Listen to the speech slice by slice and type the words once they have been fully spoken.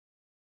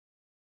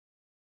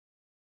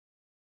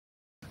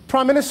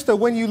Prime Minister,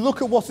 when you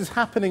look at what is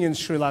happening in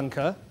Sri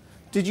Lanka,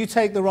 did you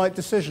take the right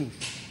decision?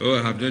 Oh,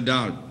 I have no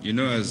doubt. You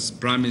know, as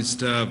Prime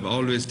Minister, I've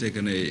always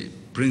taken a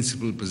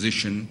principled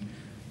position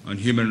on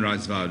human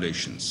rights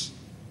violations.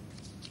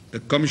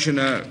 The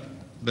Commissioner,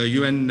 the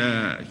UN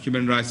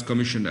Human Rights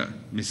Commissioner,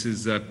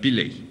 Mrs.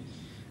 Pillay,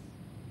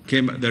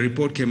 the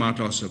report came out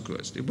also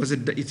closed.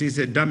 It is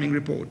a damning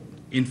report.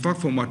 In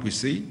fact, from what we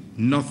see,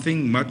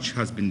 nothing much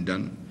has been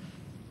done.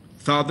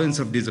 Thousands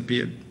have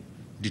disappeared.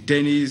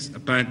 Detainees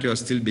apparently are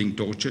still being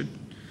tortured.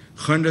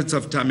 Hundreds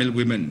of Tamil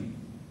women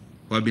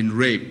who have been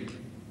raped.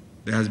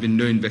 There has been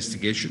no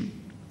investigation.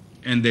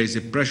 And there is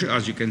a pressure,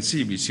 as you can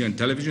see, we see on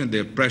television,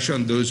 there is pressure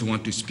on those who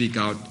want to speak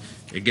out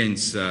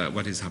against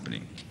what is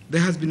happening.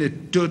 There has been a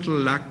total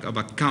lack of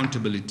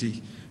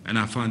accountability, and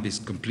I find this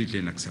completely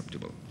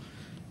unacceptable.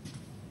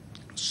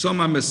 Some,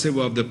 I must say,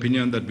 were of the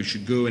opinion that we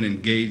should go and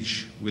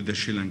engage with the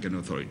Sri Lankan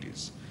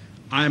authorities.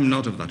 I am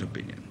not of that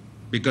opinion,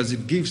 because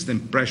it gives the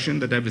impression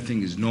that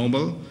everything is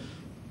normal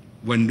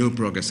when no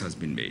progress has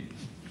been made.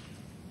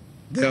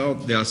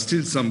 There are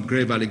still some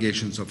grave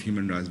allegations of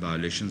human rights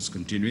violations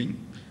continuing,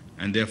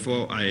 and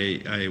therefore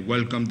I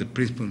welcome the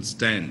principled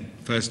stand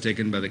first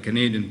taken by the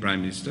Canadian Prime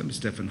Minister,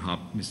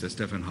 Mr.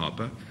 Stephen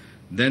Harper,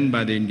 then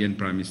by the Indian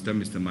Prime Minister,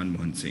 Mr.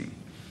 Manmohan Singh.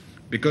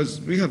 Because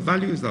we have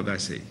values, as I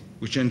say,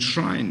 which are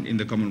enshrined in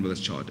the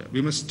Commonwealth Charter.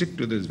 We must stick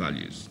to those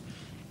values.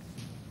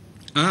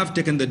 I have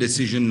taken the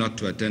decision not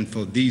to attend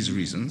for these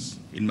reasons,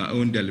 in my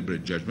own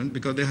deliberate judgment,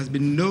 because there has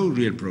been no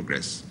real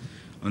progress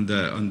on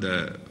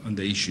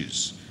the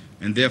issues.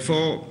 And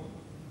therefore,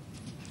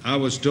 I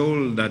was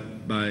told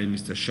that by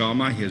Mr.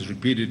 Sharma, he has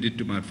repeated it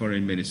to my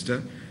foreign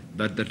minister,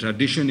 that the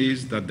tradition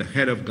is that the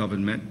head of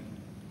government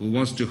who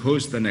wants to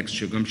host the next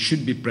CHOGM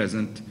should be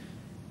present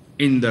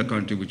in the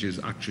country which is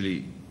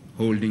actually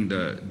holding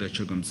the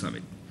CHOGM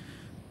summit.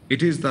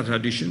 It is the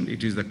tradition,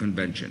 it is the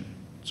convention.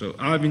 So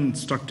I've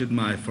instructed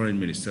my foreign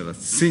minister that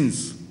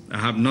since I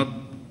have not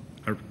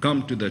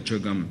come to the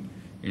CHOGM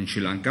in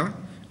Sri Lanka,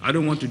 I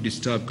don't want to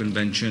disturb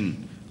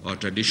convention or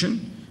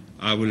tradition.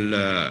 I will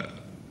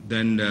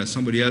then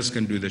somebody else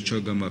can do the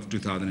CHOGM of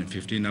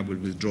 2015. I will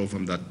withdraw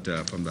from that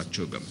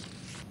CHOGM.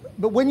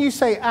 But when you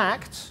say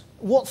act,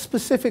 what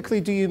specifically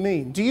do you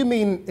mean? Do you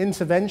mean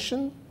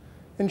intervention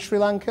in Sri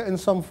Lanka in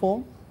some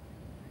form?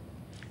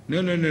 No.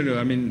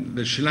 I mean,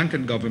 the Sri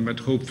Lankan government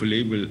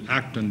hopefully will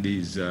act on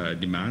these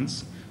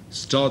demands,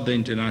 start the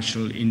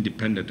international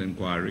independent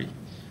inquiry,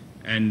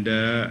 and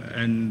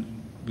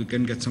we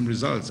can get some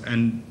results.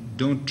 And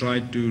don't try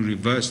to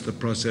reverse the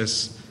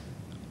process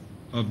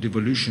of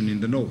devolution in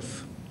the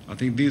north. I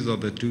think these are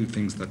the two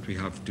things that we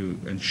have to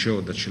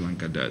ensure that Sri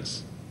Lanka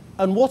does.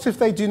 And what if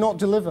they do not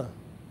deliver?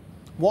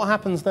 What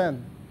happens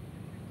then?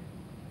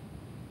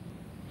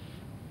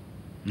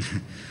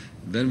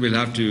 Then we'll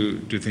have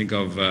to think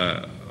of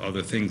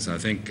other things. I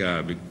think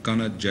we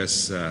cannot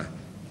just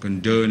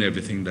condone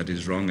everything that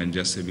is wrong and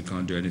just say we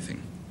can't do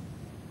anything.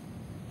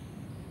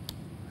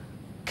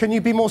 Can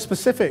you be more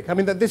specific? I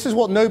mean, this is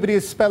what nobody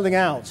is spelling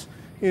out.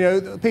 You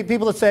know,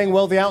 people are saying,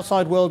 well, the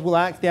outside world will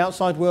act, the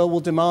outside world will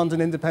demand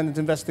an independent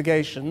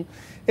investigation.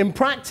 In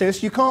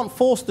practice, you can't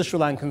force the Sri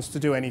Lankans to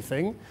do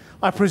anything.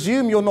 I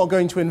presume you're not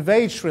going to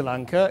invade Sri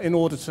Lanka in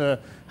order to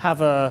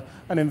have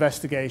an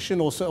investigation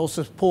or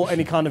support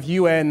any kind of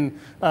UN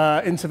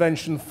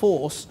intervention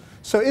force.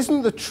 So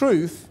isn't the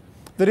truth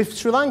that if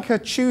Sri Lanka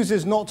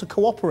chooses not to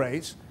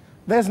cooperate,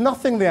 there's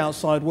nothing the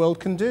outside world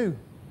can do?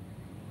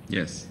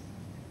 Yes.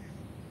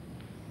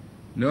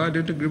 No, I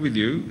don't agree with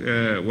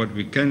you. What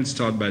we can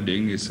start by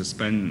doing is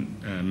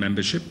suspend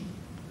membership,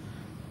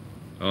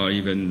 or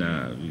even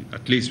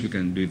at least we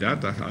can do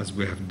that, as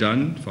we have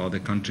done for other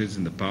countries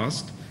in the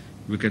past.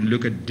 We can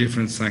look at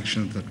different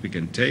sanctions that we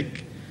can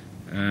take.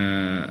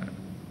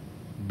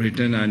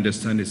 Britain, I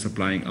understand, is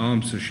supplying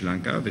arms to Sri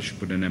Lanka. They should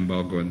put an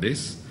embargo on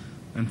this,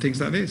 and things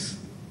like this.